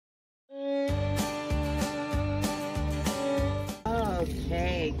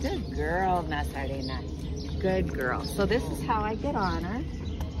right. Good girl, Nazarena. Good girl. So this is how I get on her.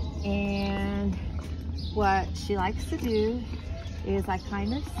 And what she likes to do is I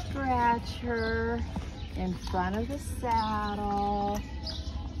kind of scratch her in front of the saddle.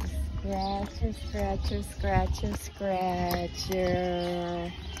 Scratch her, scratch her, scratch her, scratch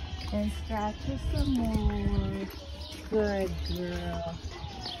her. And scratch her some more. Good girl.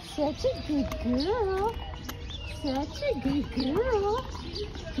 Such a good girl. Such a good girl.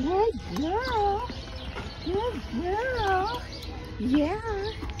 Good girl. Good girl.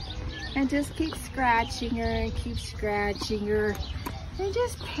 Yeah. And just keep scratching her and keep scratching her. And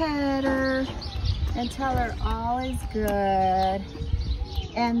just pet her and tell her all is good.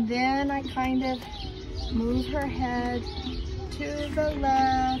 And then I kind of move her head to the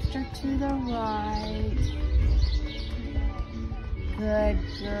left or to the right. Good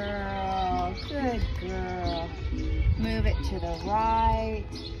girl, good girl. Move it to the right.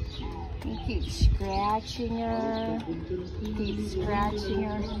 You keep scratching her, keep scratching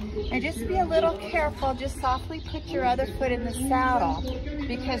her. And just be a little careful, just softly put your other foot in the saddle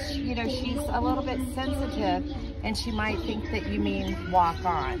because, you know, she's a little bit sensitive and she might think that you mean walk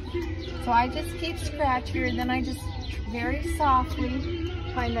on. So I just keep scratching her and then I just very softly,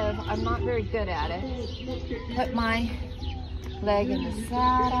 kind of, I'm not very good at it, put my leg in the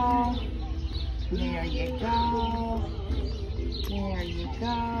saddle. There you go. There you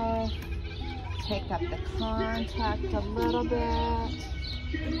go. Take up the contact a little bit.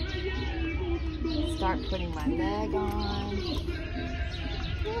 Start putting my leg on.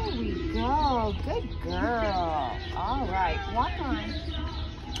 There we go. Good girl. All right, walk on.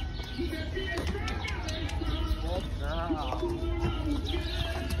 Good girl.